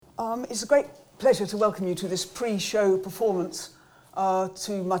It's a great pleasure to welcome you to this pre-show performance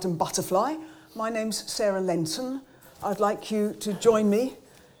to Madame Butterfly. My name's Sarah Lenton. I'd like you to join me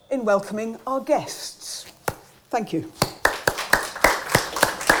in welcoming our guests. Thank you.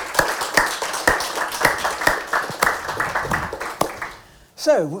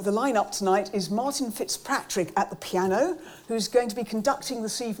 So, the lineup tonight is Martin Fitzpatrick at the piano, who's going to be conducting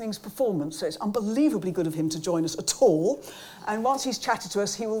this evening's performance. So it's unbelievably good of him to join us at all. And once he's chatted to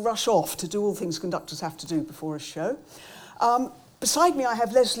us, he will rush off to do all things conductors have to do before a show. Beside me, I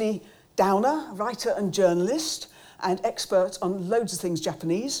have Leslie Downer, writer and journalist, and expert on loads of things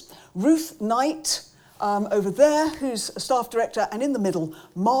Japanese. Ruth Knight, over there, who's a staff director, and in the middle,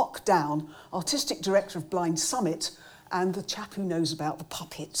 Mark Down, artistic director of Blind Summit, and the chap who knows about the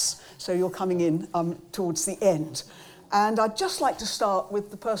puppets. So you're coming in towards the end. And I'd just like to start with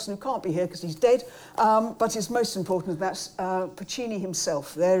the person who can't be here because he's dead, but is most important, that's Puccini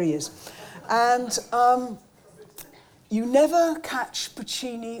himself. There he is. And you never catch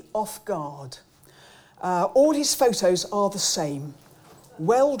Puccini off guard. All his photos are the same.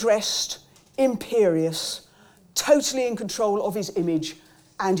 Well-dressed, imperious, totally in control of his image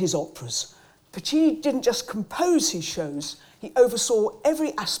and his operas. Puccini didn't just compose his shows, he oversaw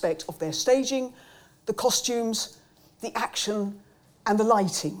every aspect of their staging, the costumes, the action, and the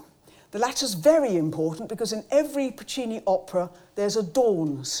lighting. The latter's very important because in every Puccini opera, there's a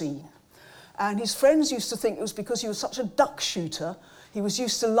dawn scene. And his friends used to think it was because he was such a duck shooter, he was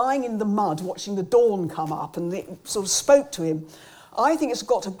used to lying in the mud watching the dawn come up, and it sort of spoke to him. I think it's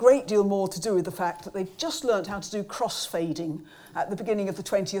got a great deal more to do with the fact that they've just learnt how to do crossfading at the beginning of the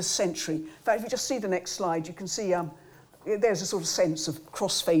 20th century. In fact, if you just see the next slide, you can see there's a sort of sense of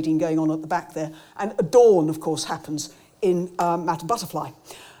crossfading going on at the back there. And a dawn, of course, happens in Madame Butterfly.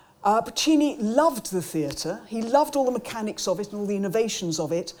 Puccini loved the theatre. He loved all the mechanics of it and all the innovations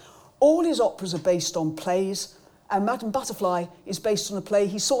of it. All his operas are based on plays, and Madame Butterfly is based on a play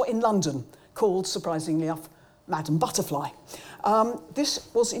he saw in London called, surprisingly enough, Madame Butterfly. This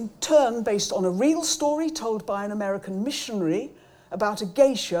was in turn based on a real story told by an American missionary about a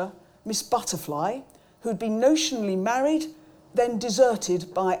geisha, Miss Butterfly, who'd been notionally married, then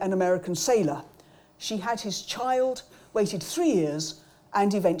deserted by an American sailor. She had his child, waited 3 years,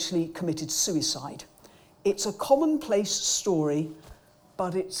 and eventually committed suicide. It's a commonplace story,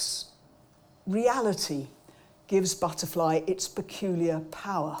 but its reality gives Butterfly its peculiar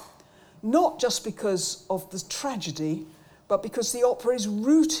power. Not just because of the tragedy, but because the opera is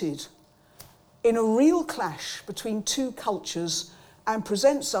rooted in a real clash between two cultures and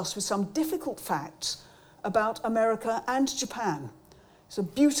presents us with some difficult facts about America and Japan. It's a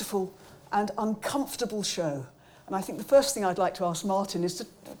beautiful and uncomfortable show. And I think the first thing I'd like to ask Martin is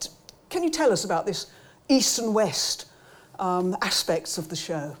can you tell us about this East and West aspects of the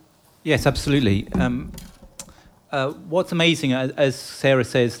show? Yes, absolutely. What's amazing, as Sarah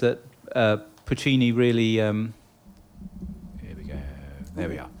says, that Puccini really... here we go. There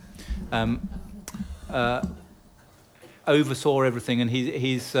we are. Oversaw everything, and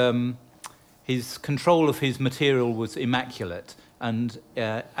his control of his material was immaculate. And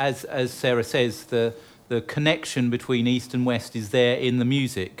as Sarah says, the connection between East and West is there in the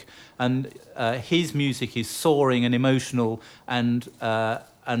music, and his music is soaring and emotional, and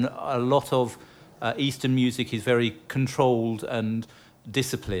a lot of Eastern music is very controlled and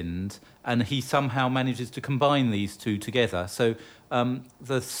disciplined, and he somehow manages to combine these two together. So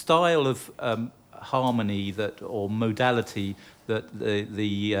the style of harmony or modality that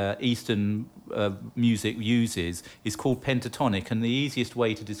the Eastern music uses is called pentatonic, and the easiest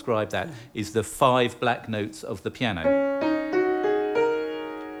way to describe that is the 5 black notes of the piano.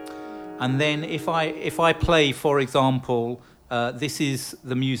 And then if I play, for example, this is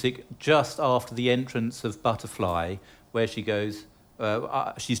the music just after the entrance of Butterfly, where she goes,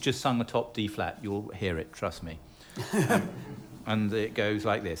 she's just sung a top D flat, you'll hear it, trust me. And it goes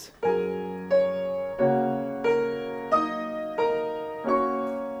like this.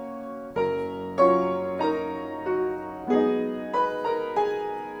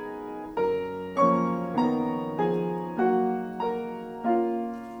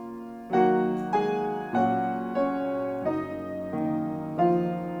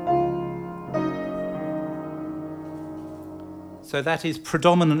 So that is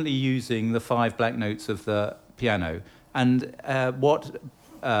predominantly using the 5 black notes of the piano. And what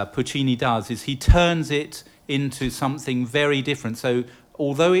Puccini does is he turns it into something very different. So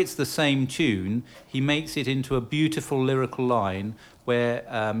although it's the same tune, he makes it into a beautiful lyrical line where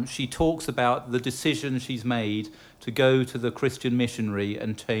she talks about the decision she's made to go to the Christian missionary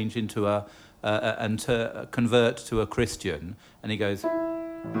and change into and to convert to a Christian. And he goes...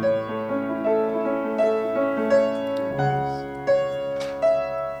 So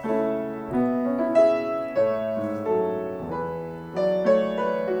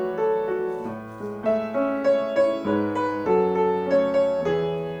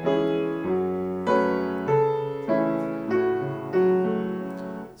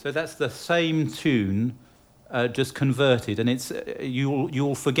that's the same tune, just converted, and it's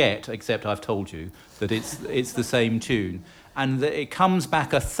you'll forget, except I've told you that it's the same tune, and it comes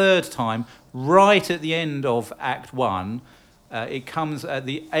back a third time right at the end of Act 1. It comes at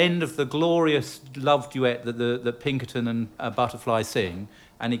the end of the glorious love duet that Pinkerton and Butterfly sing,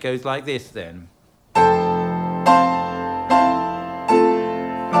 and it goes like this then.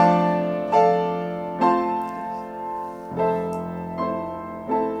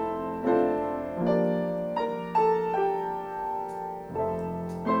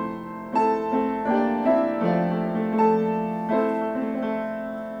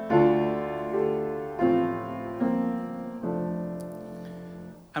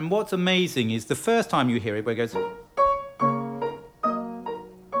 And what's amazing is the first time you hear it, where it goes,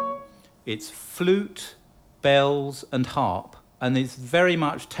 it's flute, bells, and harp, and it's very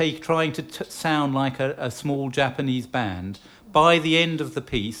much trying to sound like a small Japanese band. By the end of the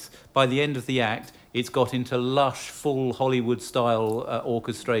piece, by the end of the act, it's got into lush, full Hollywood-style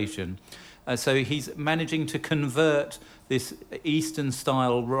orchestration. So he's managing to convert this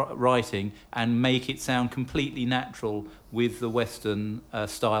Eastern-style writing and make it sound completely natural with the Western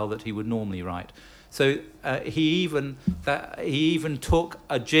style that he would normally write. So he even took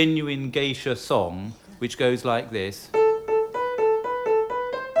a genuine geisha song, which goes like this.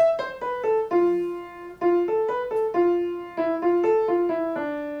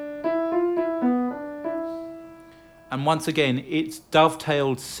 And once again, it's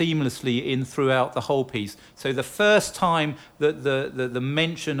dovetailed seamlessly in throughout the whole piece. So the first time that the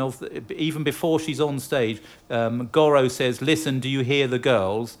mention of, even before she's on stage, Goro says, "Listen, do you hear the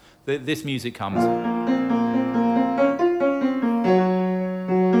girls?" This music comes.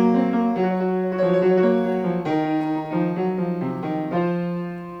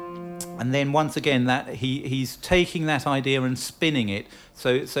 And then once again, that he's taking that idea and spinning it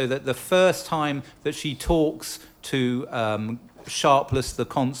so that the first time that she talks to Sharpless, the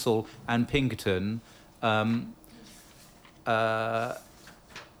consul, and Pinkerton,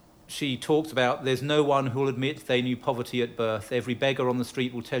 she talks about there's no one who will admit they knew poverty at birth. Every beggar on the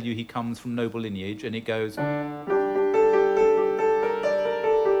street will tell you he comes from noble lineage, and it goes.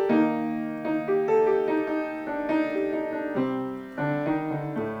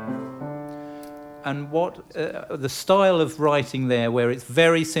 And what the style of writing there, where it's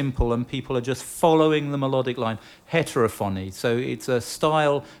very simple and people are just following the melodic line, heterophony. So it's a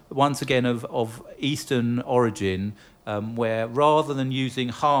style, once again, of Eastern origin, where rather than using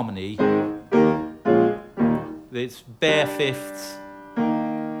harmony, it's bare fifths.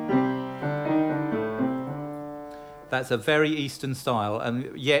 That's a very Eastern style,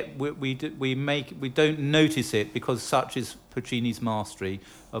 and yet we don't notice it because such is Puccini's mastery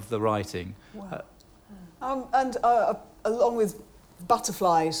of the writing. Wow. And along with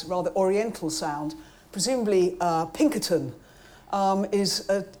Butterfly's rather oriental sound, presumably Pinkerton is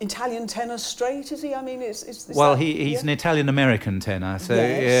an Italian tenor straight, is he? I mean, is well, he's an Italian-American tenor, so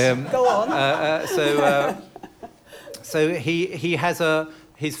yes. Go on. So he has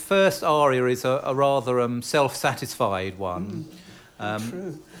his first aria is a rather self-satisfied one.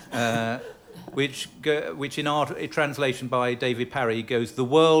 True. Which in our translation by David Parry goes, "The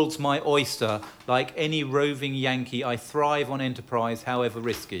world's my oyster, like any roving Yankee, I thrive on enterprise, however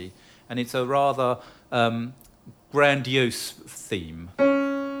risky." And it's a rather grandiose theme.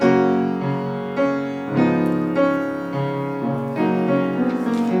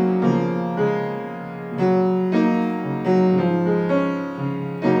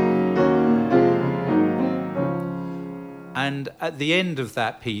 And at the end of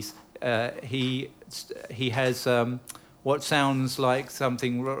that piece, he has what sounds like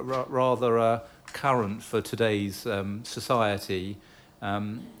something rather current for today's society,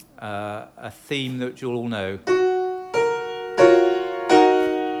 a theme that you'll all know.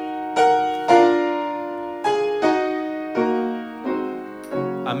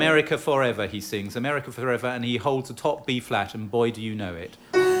 America Forever, he sings, America Forever, and he holds a top B flat, and boy, do you know it.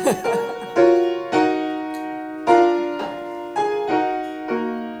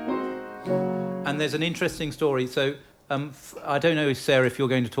 And there's an interesting story. So I don't know, Sarah, if you're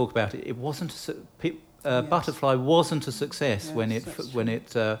going to talk about it. It wasn't Butterfly wasn't a success when it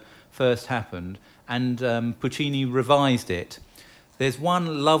first happened, and Puccini revised it. There's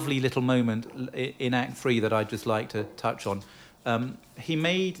one lovely little moment in Act 3 that I'd just like to touch on. he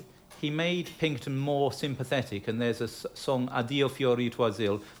made Pinkerton more sympathetic, and there's a song Addio fiori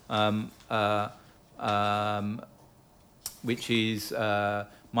toisil, which is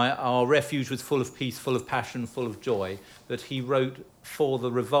our refuge was full of peace, full of passion, full of joy, that he wrote for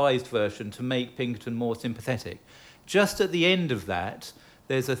the revised version to make Pinkerton more sympathetic. Just at the end of that,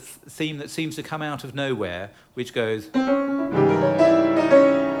 there's a theme that seems to come out of nowhere, which goes...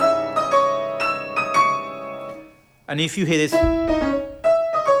 And if you hear this...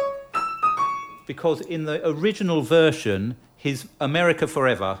 Because in the original version, his America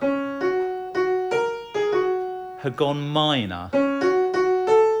Forever had gone minor.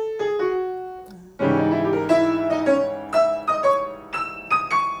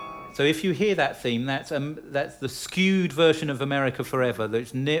 So if you hear that theme, that's the skewed version of America Forever,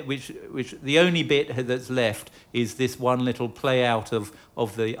 which the only bit that's left is this one little play out of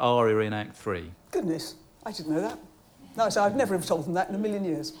the aria in Act 3. Goodness, I didn't know that. No, so I've never have told them that in a million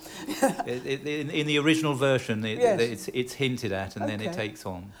years. In the original version, it's hinted at, and then it takes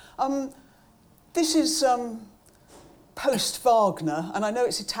on. This is post-Wagner, and I know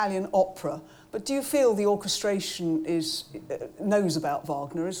it's Italian opera, but do you feel the orchestration knows about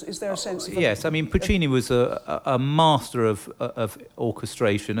Wagner? Is there a sense of... Yes, I mean, Puccini was a master of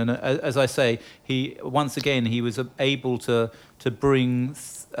orchestration, and as I say, he was able to bring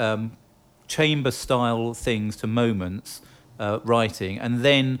chamber-style things to moments, writing, and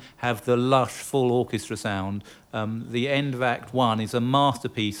then have the lush, full orchestra sound. The end of Act 1 is a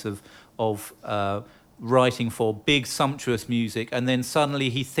masterpiece of writing for big, sumptuous music, and then suddenly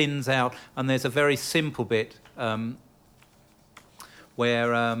he thins out, and there's a very simple bit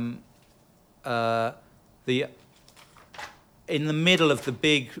where in the middle of the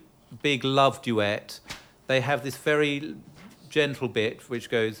big love duet, they have this very gentle bit which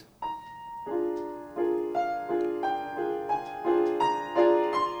goes...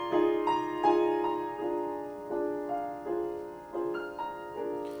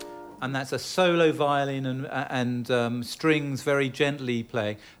 And that's a solo violin and strings very gently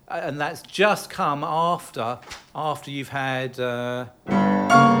playing, and that's just come after you've had. So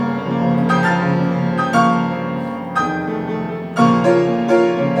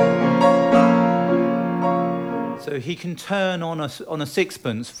he can turn on a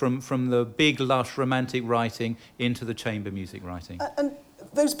sixpence from the big lush romantic writing into the chamber music writing. And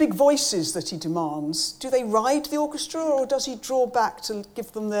those big voices that he demands, do they ride the orchestra, or does he draw back to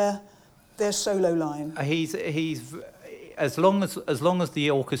give them their solo line? He's as long as the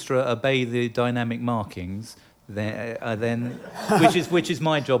orchestra obey the dynamic markings, then which is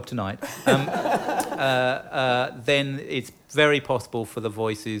my job tonight. Then it's very possible for the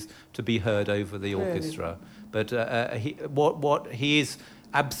voices to be heard over the orchestra. Really? But he is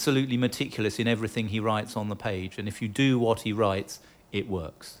absolutely meticulous in everything he writes on the page, and if you do what he writes, it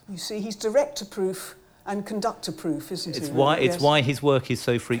works. You see, he's director-proof and conductor-proof, isn't he? It's why his work is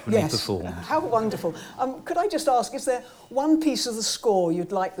so frequently performed. How wonderful. Could I just ask, is there one piece of the score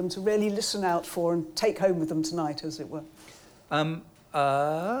you'd like them to really listen out for and take home with them tonight, as it were? I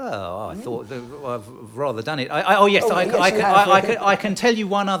thought I've rather done it. I can tell you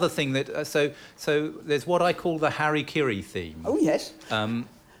one other thing that. So there's what I call the Harry Kiri theme. Oh yes.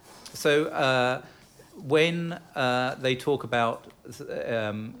 When they talk about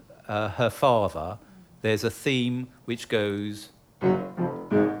her father, there's a theme which goes.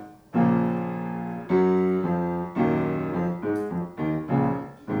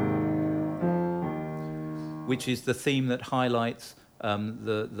 Which is the theme that highlights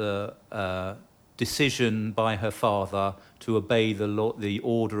the decision by her father to obey the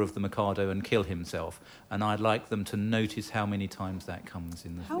order of the Mikado and kill himself. And I'd like them to notice how many times that comes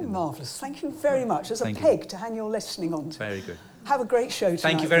in the... How marvellous. Thank you very much. There's a peg to hang your listening on to. Very good. Have a great show tonight.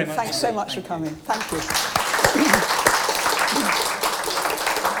 Thank you very much. Thanks so much for coming. Thank you.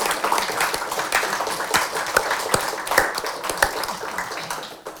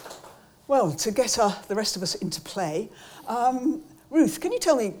 Well, to get the rest of us into play, Ruth, can you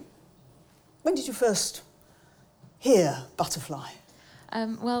tell me, when did you first hear Butterfly?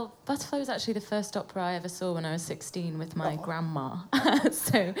 Well, Butterfly was actually the first opera I ever saw when I was 16 with my grandma.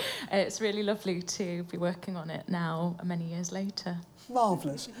 So it's really lovely to be working on it now, many years later.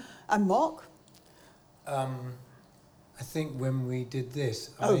 Marvellous. And Mark? I think when we did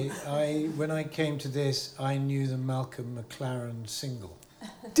this, when I came to this, I knew the Malcolm McLaren single.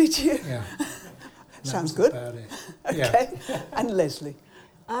 Did you? Yeah. Sounds good. About it. Okay. Yeah. And Leslie?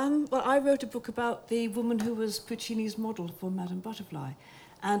 Well, I wrote a book about the woman who was Puccini's model for Madame Butterfly,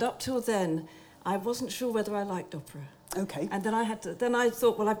 and up till then, I wasn't sure whether I liked opera. Okay. And then I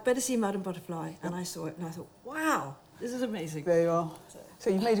thought, well, I'd better see Madame Butterfly, and I saw it, and I thought, wow, This is amazing. There you are. So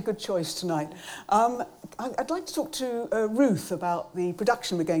you've made a good choice tonight. I'd like to talk to Ruth about the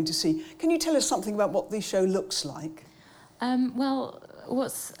production we're going to see. Can you tell us something about what the show looks like? Well,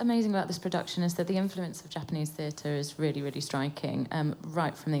 what's amazing about this production is that the influence of Japanese theatre is really, really striking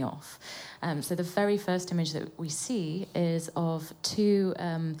right from the off. So the very first image that we see is of two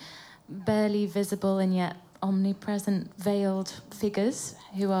barely visible and yet omnipresent veiled figures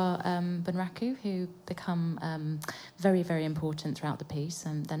who are bunraku, who become very, very important throughout the piece.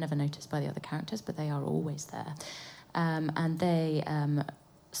 They're never noticed by the other characters, but they are always there. And they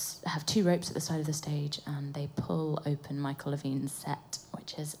have two ropes at the side of the stage, and they pull open Michael Levine's set,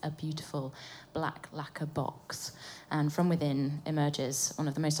 which is a beautiful black lacquer box. And from within emerges one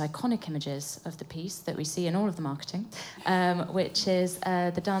of the most iconic images of the piece that we see in all of the marketing, which is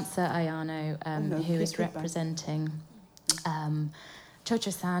the dancer Ayano, who is representing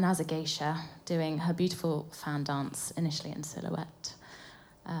Cho-Cho-san as a geisha, doing her beautiful fan dance, initially in silhouette.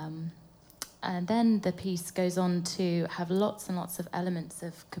 And then the piece goes on to have lots and lots of elements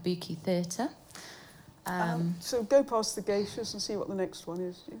of kabuki theatre. So go past the geishas and see what the next one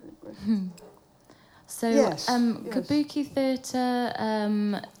is. So, yes. Kabuki theatre,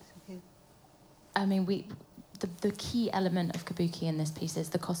 I mean, the key element of kabuki in this piece is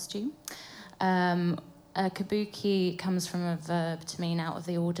the costume. Kabuki comes from a verb to mean out of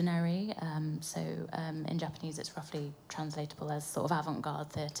the ordinary. In Japanese, it's roughly translatable as sort of avant-garde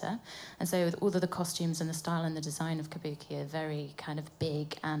theatre. And so all of the costumes and the style and the design of kabuki are very kind of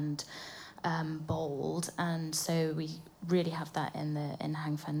big and bold. And so we really have that in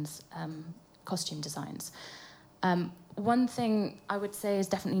Hang Fen's costume designs. One thing I would say is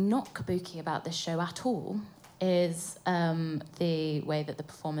definitely not kabuki about this show at all is the way that the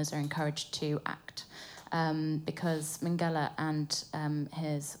performers are encouraged to act. Because Minghella and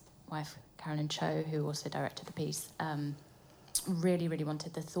his wife, Carolyn Cho, who also directed the piece, really, really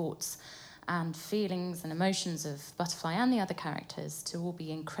wanted the thoughts and feelings and emotions of Butterfly and the other characters to all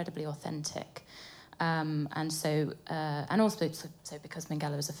be incredibly authentic. And also because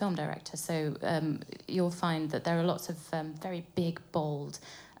Minghella was a film director, so you'll find that there are lots of very big, bold,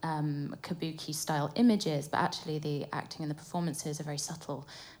 kabuki-style images, but actually the acting and the performances are very subtle,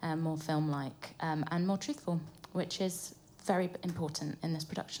 more film-like, and more truthful, which is very important in this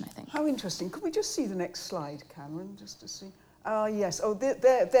production, I think. How interesting. Could we just see the next slide, Cameron, just to see? Yes. Oh,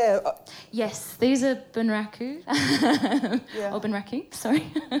 there. Yes, these are bunraku, Yeah. or bunraki,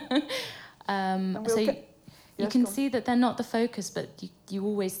 sorry. You can see that they're not the focus, but you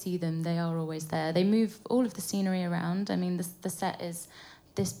always see them. They are always there. They move all of the scenery around. I mean, the set is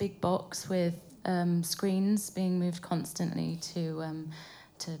this big box with screens being moved constantly to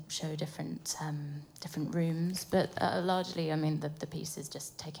show different rooms. But largely, I mean, the piece is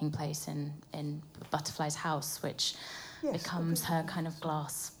just taking place in Butterfly's house, which becomes her kind of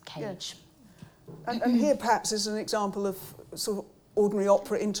glass cage. Yes. And here perhaps is an example of sort of ordinary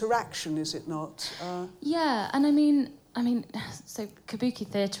opera interaction, is it not? Yeah, and I mean, so kabuki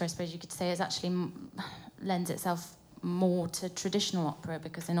theatre, I suppose you could say, is actually lends itself more to traditional opera,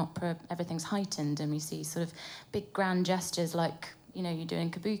 because in opera everything's heightened and we see sort of big grand gestures like you do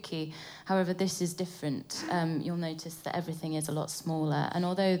in kabuki. However, this is different. You'll notice that everything is a lot smaller, and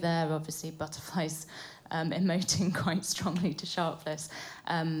although they're obviously Butterfly's emoting quite strongly to Sharpless,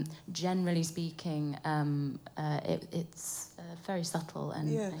 generally speaking, it's very subtle and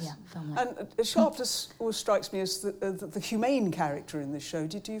film-like. And Sharpless always strikes me as the humane character in this show.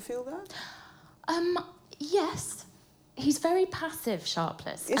 Do you feel that? Yes. He's very passive,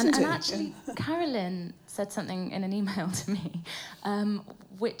 Sharpless. Isn't he? And actually, Carolyn said something in an email to me,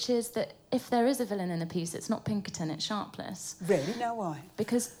 which is that if there is a villain in the piece, it's not Pinkerton, it's Sharpless. Really? Now why?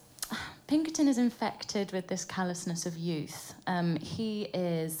 Because Pinkerton is infected with this callousness of youth.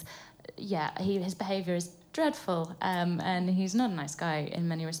 His behaviour is dreadful, and he's not a nice guy in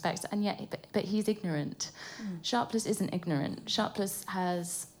many respects, and yet, but he's ignorant. Sharpless isn't ignorant. Sharpless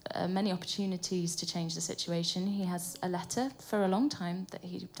has many opportunities to change the situation. He has a letter for a long time that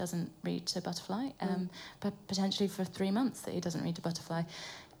he doesn't read to Butterfly, but potentially for 3 months that he doesn't read to Butterfly.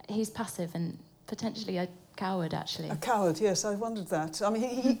 He's passive and potentially a coward, actually. A coward, yes, I wondered that. I mean,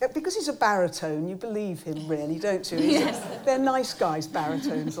 he because he's a baritone, you believe him, really, don't you? Yes. They're nice guys,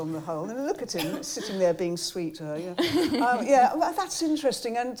 baritones, on the whole. And look at him, sitting there being sweet to her. Yeah, well, that's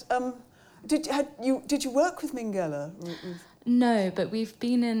interesting. And did you work with Minghella? No, but we've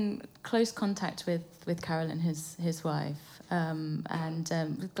been in close contact with Carolyn, his wife, and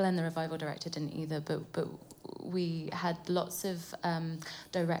Glenn, the revival director, didn't either, but we had lots of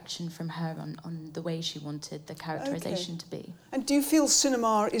direction from her on the way she wanted the characterisation to be. And do you feel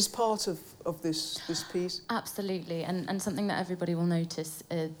cinema is part of of this piece? Absolutely, and something that everybody will notice,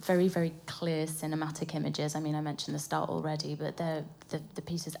 very, very clear cinematic images. I mean, I mentioned the start already, but the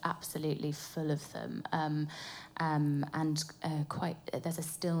piece is absolutely full of them. And there's a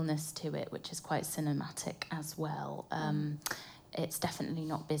stillness to it, which is quite cinematic as well. It's definitely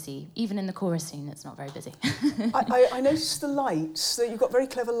not busy. Even in the chorus scene, it's not very busy. I noticed the lights, that you've got very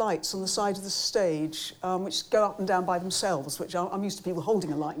clever lights on the side of the stage, which go up and down by themselves, which I'm used to people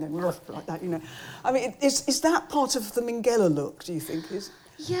holding a light and going like that, you know. I mean, is that part of the Minghella look, do you think?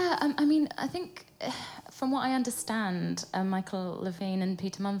 Yeah, I mean, I think from what I understand, Michael Levine and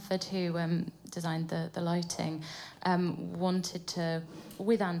Peter Mumford, who designed the lighting, wanted to,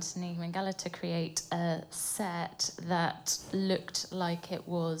 with Anthony Minghella, to create a set that looked like you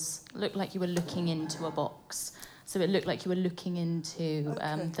were looking into a box. So it looked like you were looking into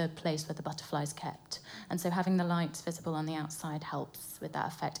the place where the butterfly's kept. And so having the lights visible on the outside helps with that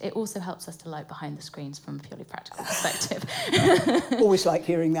effect. It also helps us to light behind the screens from a purely practical perspective. Always like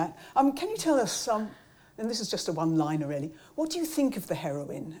hearing that. Can you tell us, and this is just a one-liner really, what do you think of the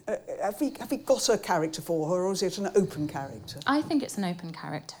heroine? Have we got a character for her, or is it an open character? I think it's an open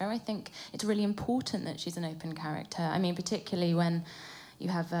character. I think it's really important that she's an open character. I mean, particularly when you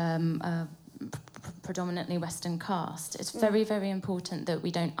have a predominantly Western cast. It's very, very important that we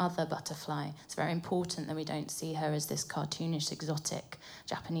don't other Butterfly. It's very important that we don't see her as this cartoonish, exotic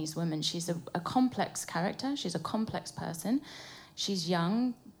Japanese woman. She's a complex character. She's a complex person. She's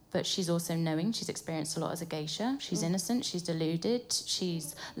young, but she's also knowing. She's experienced a lot as a geisha. She's innocent. She's deluded.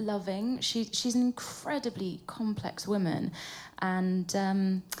 She's loving. She's an incredibly complex woman. And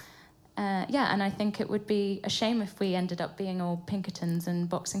and I think it would be a shame if we ended up being all Pinkertons and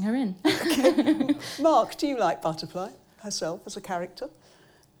boxing her in. Okay. Mark, do you like Butterfly herself as a character?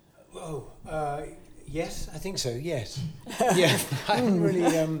 Oh, yes, I think so, yes. Yeah, I haven't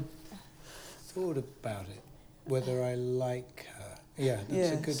really thought about it, whether I like her. Yeah,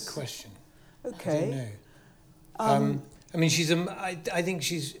 that's a good question. Okay. I don't know. I mean, I think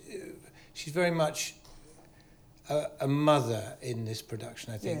she's very much a mother in this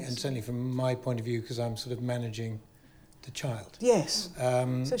production, I think, and certainly from my point of view, because I'm sort of managing the child. Yes.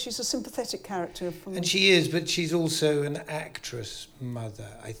 So she's a sympathetic character. And she is, but she's also an actress mother,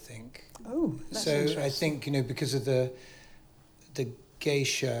 I think. Oh, that's so interesting. I think, you know, because of the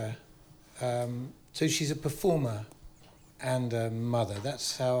geisha, so she's a performer and a mother.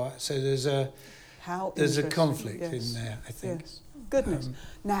 That's how. So there's a conflict in there, I think. Yes. Goodness.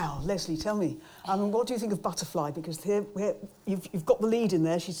 Now, Leslie, tell me, what do you think of Butterfly? Because here you've got the lead in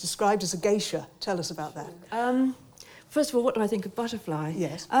there. She's described as a geisha. Tell us about that. First of all, what do I think of Butterfly?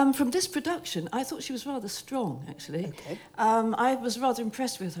 Yes. From this production, I thought she was rather strong, actually. Okay. I was rather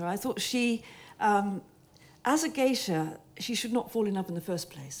impressed with her. I thought she, as a geisha, she should not fall in love in the first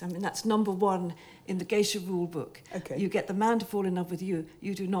place. I mean, that's number one in the geisha rule book. Okay. You get the man to fall in love with you,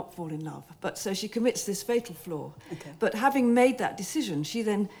 you do not fall in love. But so she commits this fatal flaw. Okay. But having made that decision, she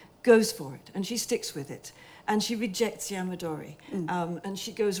then goes for it, and she sticks with it. And she rejects Yamadori. And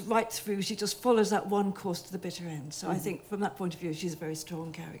she goes right through, she just follows that one course to the bitter end. So I think from that point of view, she's a very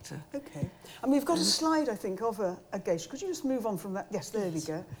strong character. Okay. And we've got a slide, I think, of a geisha. Could you just move on from that? Yes, there we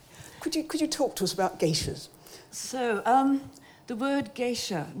go. Could you talk to us about geishas? So the word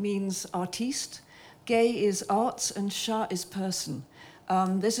geisha means artiste. Gei is arts and sha is person.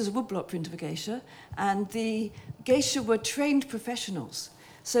 This is a woodblock print of a geisha. And the geisha were trained professionals.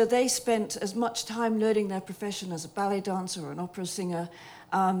 So they spent as much time learning their profession as a ballet dancer or an opera singer.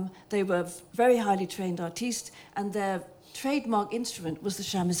 They were very highly trained artistes, and their trademark instrument was the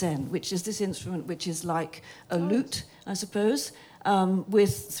shamisen, which is this instrument which is like a lute, I suppose,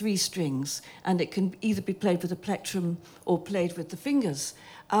 with 3 strings, and it can either be played with a plectrum or played with the fingers.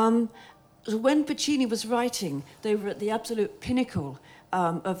 When Puccini was writing, they were at the absolute pinnacle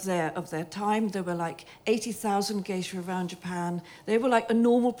of their time. There were like 80,000 geisha around Japan. They were like a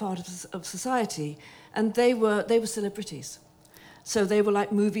normal part of society, and they were celebrities. So they were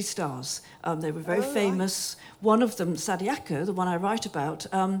like movie stars. They were very famous. Right. One of them, Sadako, the one I write about,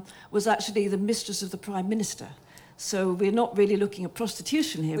 was actually the mistress of the Prime Minister. So we're not really looking at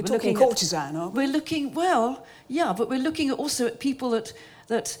prostitution here. We're talking courtesan, aren't we? We're looking, well, yeah, but we're looking also at people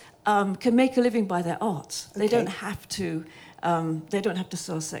that can make a living by their arts. Okay. They don't have to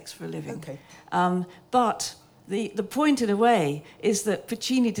sell sex for a living. Okay. But the point, in a way, is that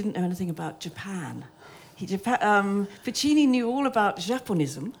Puccini didn't know anything about Japan. Puccini knew all about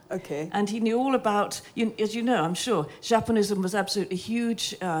Japonism. Okay. And he knew all about, as you know, I'm sure, Japonism was absolutely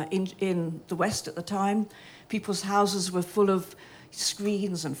huge in the West at the time. People's houses were full of,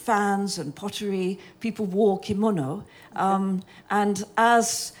 screens and fans and pottery. People wore kimono. And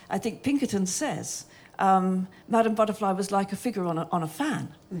as I think Pinkerton says, Madame Butterfly was like a figure on a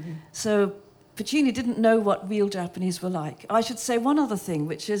fan. Mm-hmm. So Puccini didn't know what real Japanese were like. I should say one other thing,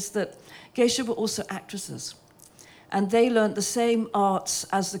 which is that geisha were also actresses. And they learnt the same arts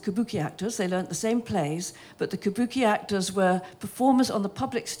as the kabuki actors. They learnt the same plays, but the kabuki actors were performers on the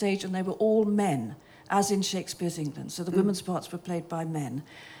public stage, and they were all men, as in Shakespeare's England. So the women's parts were played by men.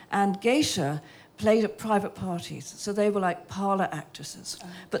 And geisha played at private parties, so they were like parlour actresses.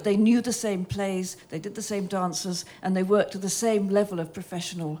 But they knew the same plays, they did the same dances, and they worked to the same level of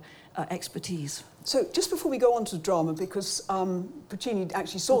professional expertise. So just before we go on to drama, because Puccini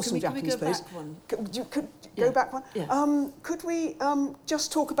actually saw some Japanese plays. Go back one? Yeah. Could we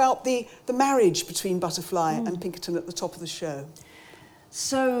just talk about the marriage between Butterfly and Pinkerton at the top of the show?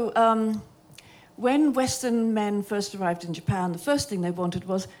 So when Western men first arrived in Japan, the first thing they wanted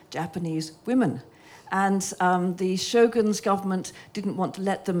was Japanese women. And the shogun's government didn't want to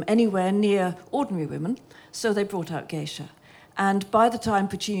let them anywhere near ordinary women, so they brought out geisha. And by the time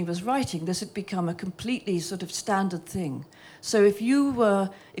Puccini was writing, this had become a completely sort of standard thing. So if you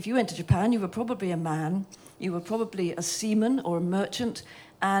went to Japan, you were probably a man, you were probably a seaman or a merchant,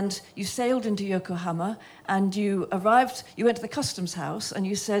 and you sailed into Yokohama, and you went to the customs house, and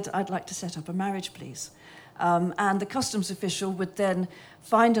you said, "I'd like to set up a marriage, please." And the customs official would then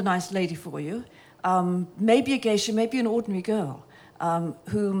find a nice lady for you, maybe a geisha, maybe an ordinary girl,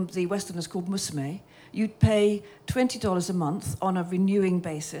 whom the Westerners called musume. You'd pay $20 a month on a renewing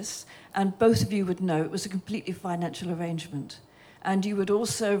basis, and both of you would know it was a completely financial arrangement. And you would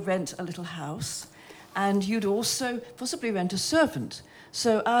also rent a little house, and you'd also possibly rent a servant.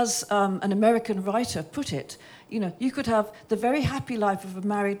 So as an American writer put it, you could have the very happy life of a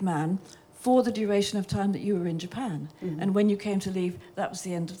married man for the duration of time that you were in Japan. And when you came to leave, that was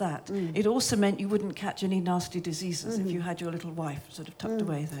the end of that. It also meant you wouldn't catch any nasty diseases if you had your little wife sort of tucked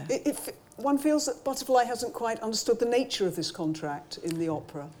away there. One feels that Butterfly hasn't quite understood the nature of this contract in the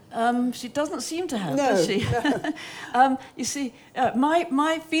opera. She doesn't seem to have, No, does she? no. You see,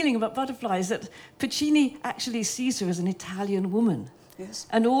 my feeling about Butterfly is that Puccini actually sees her as an Italian woman. Yes.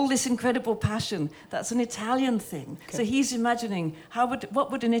 And all this incredible passion, that's an Italian thing. Okay. So he's imagining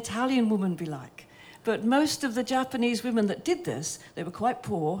what would an Italian woman be like? But most of the Japanese women that did this, they were quite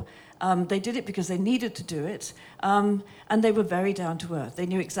poor. They did it because they needed to do it. And they were very down to earth. They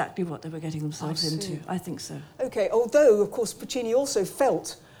knew exactly what they were getting themselves into. I think so. Okay, although, of course, Puccini also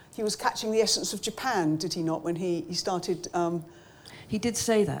felt he was catching the essence of Japan, did he not, when he started... He did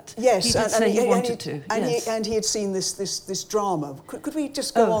say that. Yes, he did say he wanted to. And he had seen this drama. Could we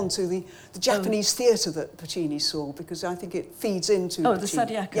just go on to the Japanese theatre that Puccini saw, because I think it feeds into the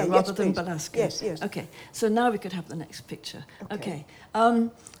Sariako rather than Belasco. Yes, yes. Okay, so now we could have the next picture. Okay.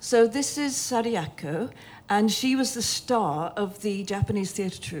 So this is Sariako, and she was the star of the Japanese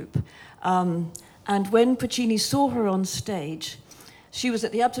theatre troupe. And when Puccini saw her on stage, she was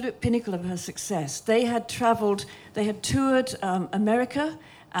at the absolute pinnacle of her success. They had toured America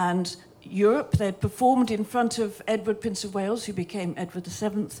and Europe. They had performed in front of Edward, Prince of Wales, who became Edward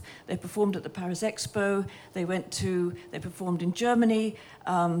VII. They performed at the Paris Expo. They performed in Germany.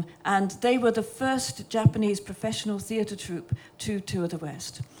 And they were the first Japanese professional theatre troupe to tour the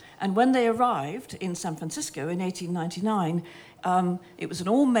West. And when they arrived in San Francisco in 1899, it was an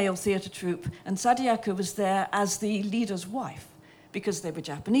all-male theatre troupe, and Sariako was there as the leader's wife, because they were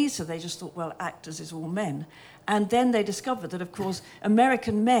Japanese, so they just thought, well, actors is all men. And then they discovered that, of course,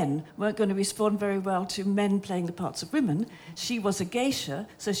 American men weren't going to respond very well to men playing the parts of women. She was a geisha,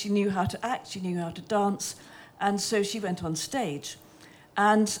 so she knew how to act, she knew how to dance, and so she went on stage.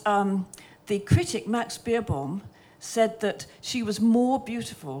 And the critic, Max Beerbohm, said that she was more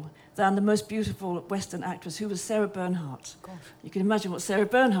beautiful than the most beautiful Western actress, who was Sarah Bernhardt. Gosh. You can imagine what Sarah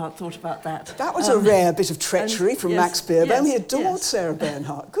Bernhardt thought about that. That was a rare bit of treachery from Max Beerbohm. He adored Sarah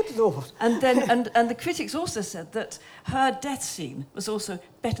Bernhardt. Good Lord. And then, and the critics also said that her death scene was also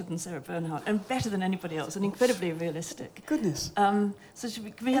better than Sarah Bernhardt and better than anybody else, and incredibly realistic. Goodness. So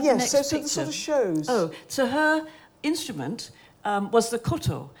can we have the next picture? So the sort of shows. Oh, so her instrument was the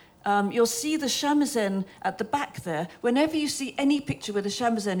koto. You'll see the shamisen at the back there. Whenever you see any picture with a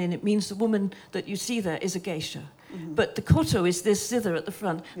shamisen in, it means the woman that you see there is a geisha. Mm-hmm. But the koto is this zither at the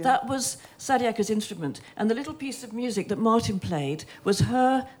front. Yeah. That was Sariako's instrument. And the little piece of music that Martin played was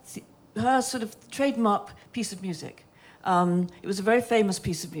her sort of trademark piece of music. It was a very famous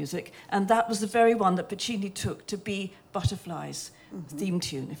piece of music, and that was the very one that Puccini took to be Butterfly's theme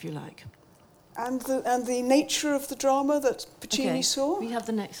tune, if you like. And the nature of the drama that Puccini saw? We have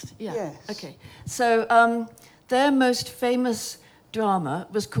the next, yeah. Yes. Okay, so their most famous drama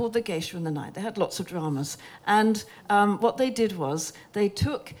was called The Geisha in the Night. They had lots of dramas. And what they did was they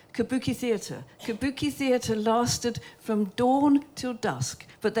took kabuki theatre. Kabuki theatre lasted from dawn till dusk,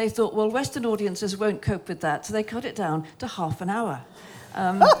 but they thought, well, Western audiences won't cope with that, so they cut it down to half an hour.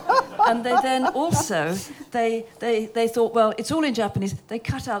 And they then also, they thought, well, it's all in Japanese. They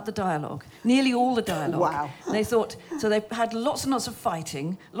cut out the dialogue, nearly all the dialogue. Wow. They thought, so they had lots and lots of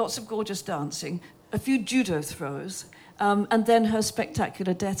fighting, lots of gorgeous dancing, a few judo throws, and then her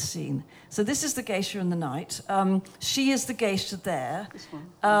spectacular death scene. So this is the geisha in the night. She is the geisha there. This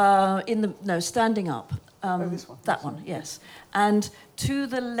one? Standing up. This one. That one, yes. And to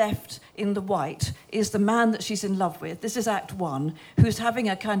the left in the white is the man that she's in love with. This is Act 1, who's having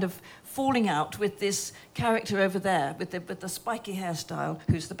a kind of falling out with this character over there with the spiky hairstyle,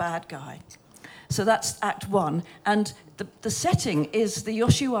 who's the bad guy. So that's Act 1. And the setting is the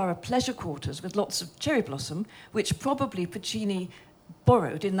Yoshiwara pleasure quarters with lots of cherry blossom, which probably Puccini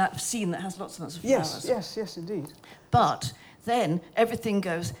borrowed in that scene that has lots and lots of flowers. Yes, indeed. But then everything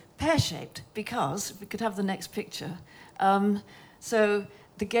goes pear-shaped because, if we could have the next picture, so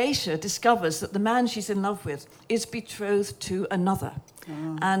the geisha discovers that the man she's in love with is betrothed to another.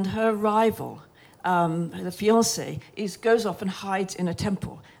 And her rival, the fiancé, goes off and hides in a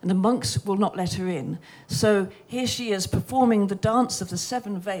temple, and the monks will not let her in. So here she is performing the dance of the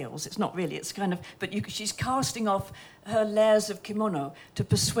 7 veils. It's not really, it's kind of, but she's casting off her layers of kimono to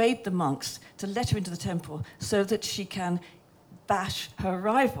persuade the monks to let her into the temple so that she can bash her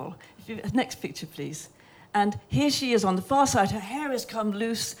rival. Next picture, please. And here she is on the far side. Her hair has come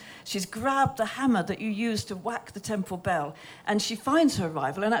loose. She's grabbed the hammer that you use to whack the temple bell. And she finds her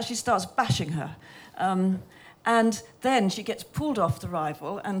rival and actually starts bashing her. And then she gets pulled off the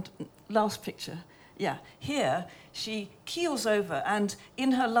rival. And last picture. Yeah, here she keels over. And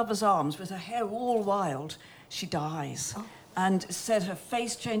in her lover's arms, with her hair all wild, she dies. Oh. And it said her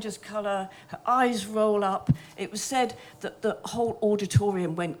face changes colour, her eyes roll up. It was said that the whole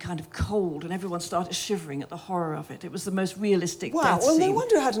auditorium went kind of cold and everyone started shivering at the horror of it. It was the most realistic death scene no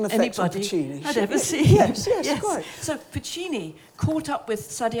wonder it had an effect on anybody Puccini. had ever seen. Yes, quite. So Puccini caught up with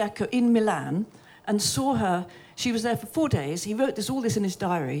Sadiaco in Milan and saw her. She was there for 4 days. He wrote all this in his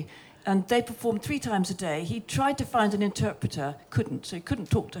diary. And they performed 3 times a day. He tried to find an interpreter, couldn't, so he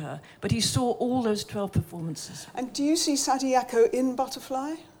couldn't talk to her. But he saw all those 12 performances. And do you see Sadiaco in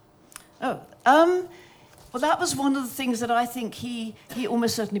Butterfly? Well, that was one of the things that I think he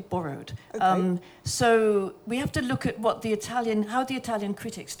almost certainly borrowed. Okay. So we have to look at how the Italian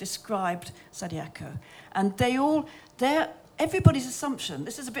critics described Sadiaco. And everybody's assumption,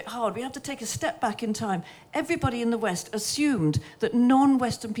 this is a bit hard, we have to take a step back in time. Everybody in the West assumed that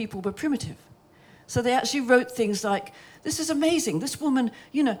non-Western people were primitive. So they actually wrote things like, this is amazing, this woman,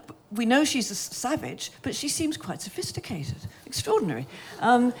 we know she's a savage, but she seems quite sophisticated, extraordinary.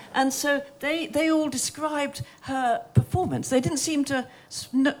 And so they all described her performance. They didn't seem to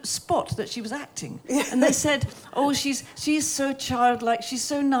spot that she was acting. And they said, oh, she's so childlike, she's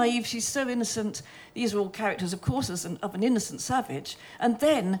so naive, she's so innocent. These are all characters, of course, of an innocent savage. And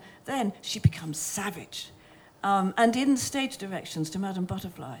then she becomes savage. And in stage directions to Madame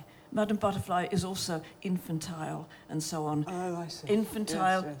Butterfly is also infantile and so on. Oh, I see.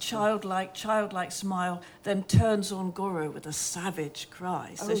 Infantile, yes. childlike smile, then turns on Goro with a savage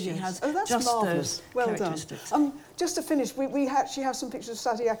cry. So she has that's just marvellous. those Well characteristics. done. Just to finish, we actually have some pictures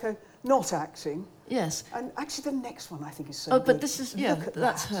of Sadiaco not acting. Yes. And actually the next one I think is so good. But this is, Look at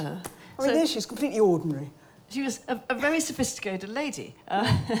that's that. her. I mean, there she is, completely ordinary. She was a very sophisticated lady.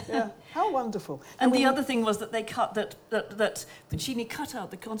 Yeah, how wonderful. And the other thing was that they cut that Puccini cut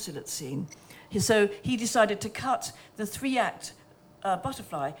out the consulate scene. So he decided to cut the 3-act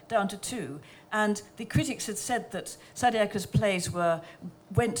Butterfly down to 2. And the critics had said that Sadiaco's plays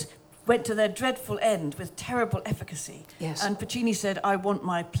went to their dreadful end with terrible efficacy. Yes. And Puccini said, I want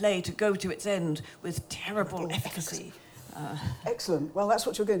my play to go to its end with terrible efficacy. Excellent. Well, that's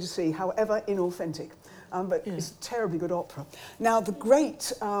what you're going to see, however inauthentic. But it's a terribly good opera. Now, the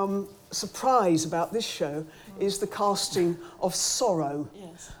great surprise about this show is the casting of Sorrow.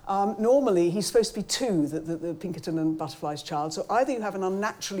 Yes. Normally, he's supposed to be 2, the Pinkerton and Butterfly's child. So either you have an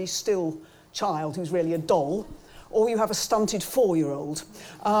unnaturally still child who's really a doll, or you have a stunted 4-year-old.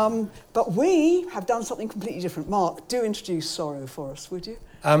 But we have done something completely different. Mark, do introduce Sorrow for us, would you?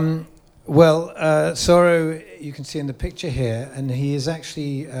 Sorrow, you can see in the picture here, and he is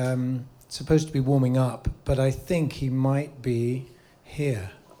actually supposed to be warming up, but I think he might be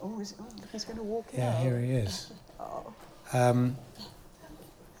here. Oh, is it? Oh, he's going to walk in. Yeah, here he is. Oh. Come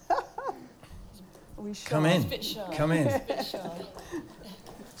in. Come in.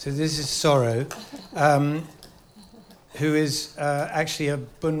 So this is Sorrow, who is actually a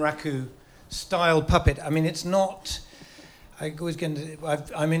Bunraku style puppet. I mean, it's not. I'm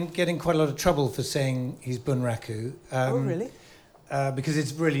getting quite a lot of trouble for saying he's Bunraku. Oh, really? Because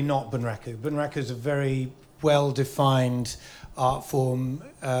it's really not Bunraku. Bunraku is a very well-defined art form.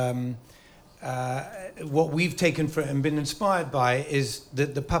 What we've taken from and been inspired by is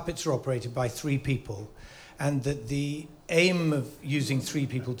that the puppets are operated by 3 people, and that the aim of using 3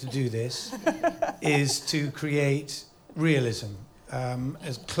 people to do this is to create realism,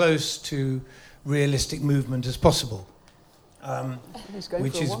 as close to realistic movement as possible,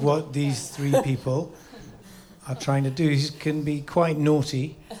 which is what these 3 people are trying to do. He can be quite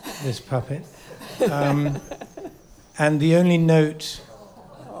naughty, this puppet. And the only note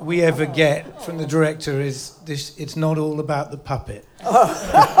we ever get from the director is this: it's not all about the puppet.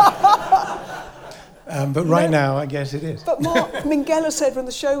 But right now, I guess it is. But Mark Minghella said when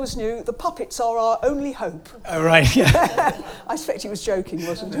the show was new, the puppets are our only hope. Oh, right, yeah. I suspect he was joking,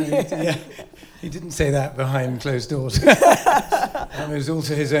 wasn't he? Yeah. He didn't say that behind closed doors. It was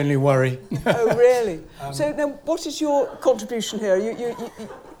also his only worry. Oh, really? So then what is your contribution here? You're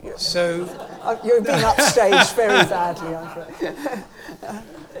being upstaged very badly, I'm afraid.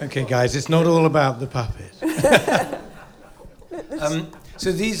 Okay, guys, it's not all about the puppet.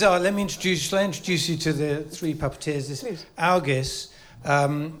 So these are, shall I introduce you to the 3 puppeteers. This is August,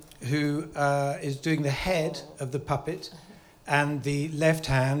 who is doing the head of the puppet and the left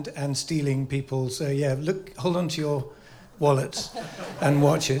hand and stealing people's, hold on to your wallets and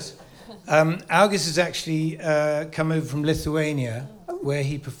watches. August has actually come over from Lithuania, where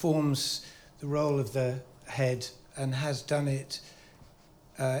he performs the role of the head and has done it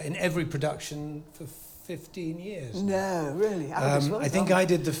in every production for 15 years. No, really? I think I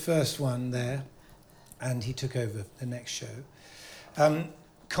did the first one there, and he took over the next show.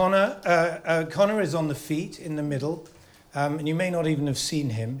 Connor is on the feet in the middle, and you may not even have seen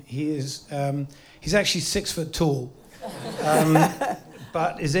him. he's actually 6 foot tall,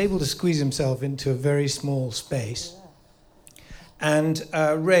 but is able to squeeze himself into a very small space. And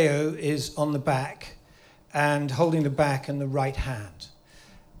Reo is on the back and holding the back and the right hand.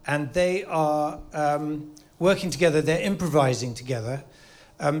 And they are working together, they're improvising together.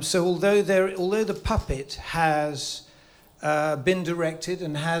 So although the puppet has been directed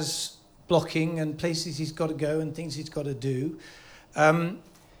and has blocking and places he's got to go and things he's got to do,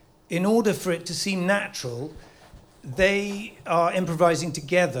 in order for it to seem natural, they are improvising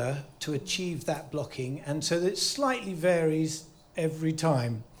together to achieve that blocking, and so it slightly varies every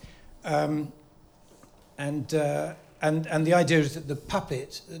time. And the idea is that the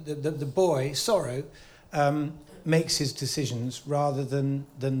puppet, the boy, Sorrow, makes his decisions rather than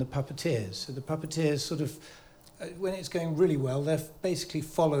the puppeteers. So the puppeteers sort of, when it's going really well, they're basically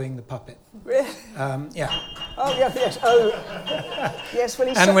following the puppet. Really? Yeah. Oh, yeah, yes. Oh, yes. Well,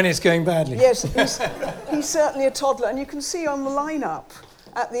 and when it's going badly. Yes, he's certainly a toddler. And you can see on the lineup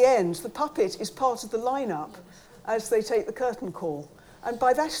at the end, the puppet is part of the lineup as they take the curtain call. And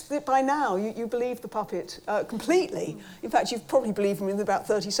by now, you believe the puppet completely. In fact, you've probably believed him in about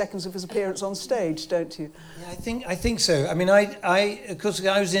 30 seconds of his appearance on stage, don't you? Yeah, I think so. I mean, of course,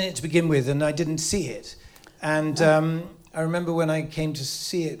 I was in it to begin with, and I didn't see it. And I remember when I came to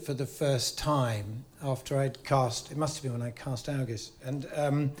see it for the first time after I'd cast. It must have been when I cast August, and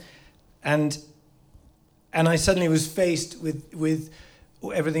I suddenly was faced with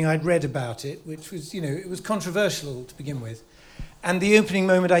everything I'd read about it, which was, it was controversial to begin with. And the opening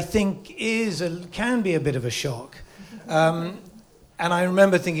moment, I think, can be a bit of a shock. And I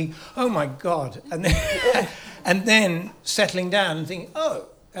remember thinking, oh, my God. And then, and then settling down and thinking, oh.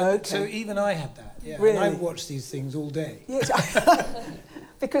 Okay. So even I had that. Yeah. Really? And I watch these things all day. Yes.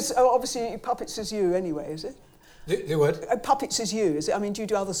 Because Obviously Puppets is you anyway, is it? The what? Puppets is you, is it? I mean, do you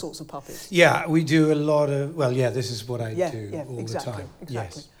do other sorts of puppets? Yeah, we do a lot of... Well, yeah, this is what I do all the time. Exactly.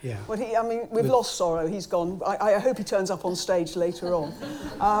 Yes, yeah. Well, we've lost Sorrow. He's gone. I hope he turns up on stage later on.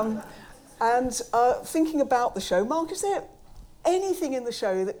 Thinking about the show, Mark, is there anything in the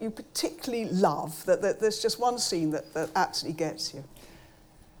show that you particularly love, that there's just one scene that absolutely gets you?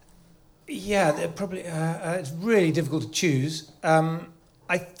 Yeah, probably. It's really difficult to choose.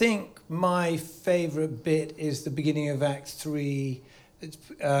 I think my favourite bit is the beginning of Act 3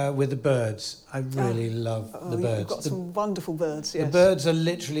 with the birds. I really love the birds. You've got some wonderful birds, yes. The birds are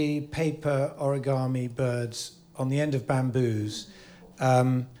literally paper origami birds on the end of bamboos.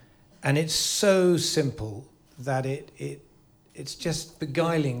 And it's so simple that it's just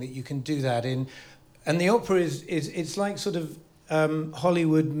beguiling that you can do that in. And the opera it's like sort of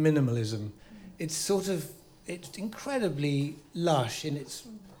Hollywood minimalism. It's incredibly lush in its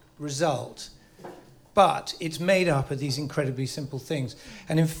result, but it's made up of these incredibly simple things.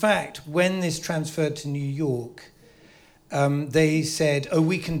 And in fact, when this transferred to New York, they said, "Oh,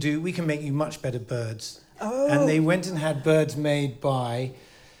 we can make you much better birds." Oh. And they went and had birds made by, I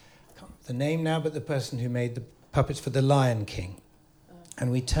can't remember the name now, but the person who made the puppets for The Lion King.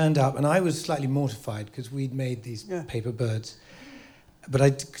 And we turned up, and I was slightly mortified because we'd made these paper birds. But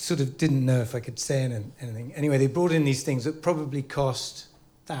I sort of didn't know if I could say anything. Anyway, they brought in these things that probably cost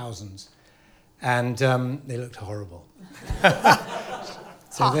thousands. And they looked horrible.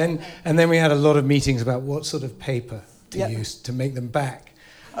 Then we had a lot of meetings about what sort of paper to use to make them back.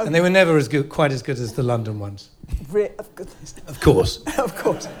 Okay. And they were never quite as good as the London ones. Of course. Of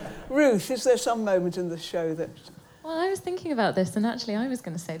course. Ruth, is there some moment in the show that... Well, I was thinking about this, and actually I was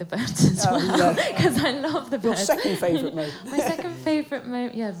going to say the birds as well, because I love the birds. Your second favourite moment. My second favourite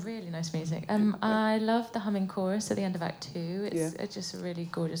moment, really nice music. I love the humming chorus at the end of Act 2. It's just a really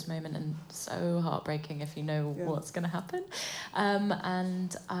gorgeous moment and so heartbreaking if you know what's going to happen.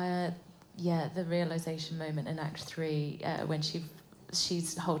 The realisation moment in Act 3 when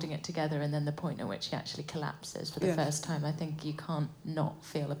she's holding it together, and then the point at which she actually collapses for the first time. I think you can't not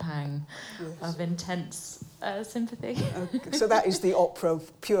feel a pang of intense sympathy. Okay. So that is the opera,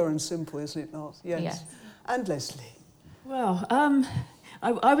 pure and simple, isn't it not? Yes. And Leslie? Well,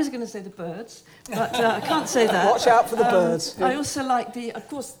 I was going to say the birds, but I can't say that. Watch out for the birds. I also like the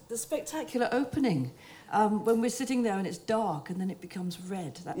spectacular opening. When we're sitting there and it's dark and then it becomes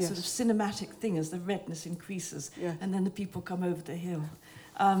red, that sort of cinematic thing as the redness increases and then the people come over the hill.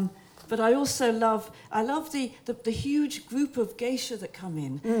 But I also love the huge group of geisha that come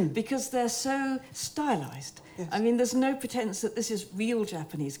in because they're so stylized. Yes. I mean, there's no pretense that this is real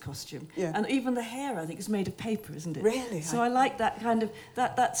Japanese costume. Yeah. And even the hair, I think, is made of paper, isn't it? Really? So I like that kind of,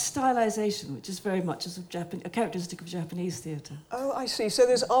 that stylization, which is very much a characteristic of Japanese theatre. Oh, I see. So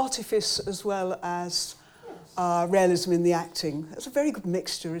there's artifice as well as realism in the acting. That's a very good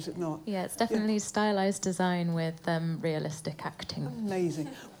mixture, is it not? Yeah, it's definitely stylized design with realistic acting. Amazing.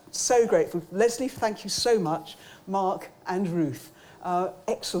 So grateful. Leslie, thank you so much. Mark and Ruth.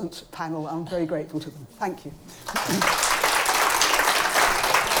 Excellent panel. I'm very grateful to them. Thank you.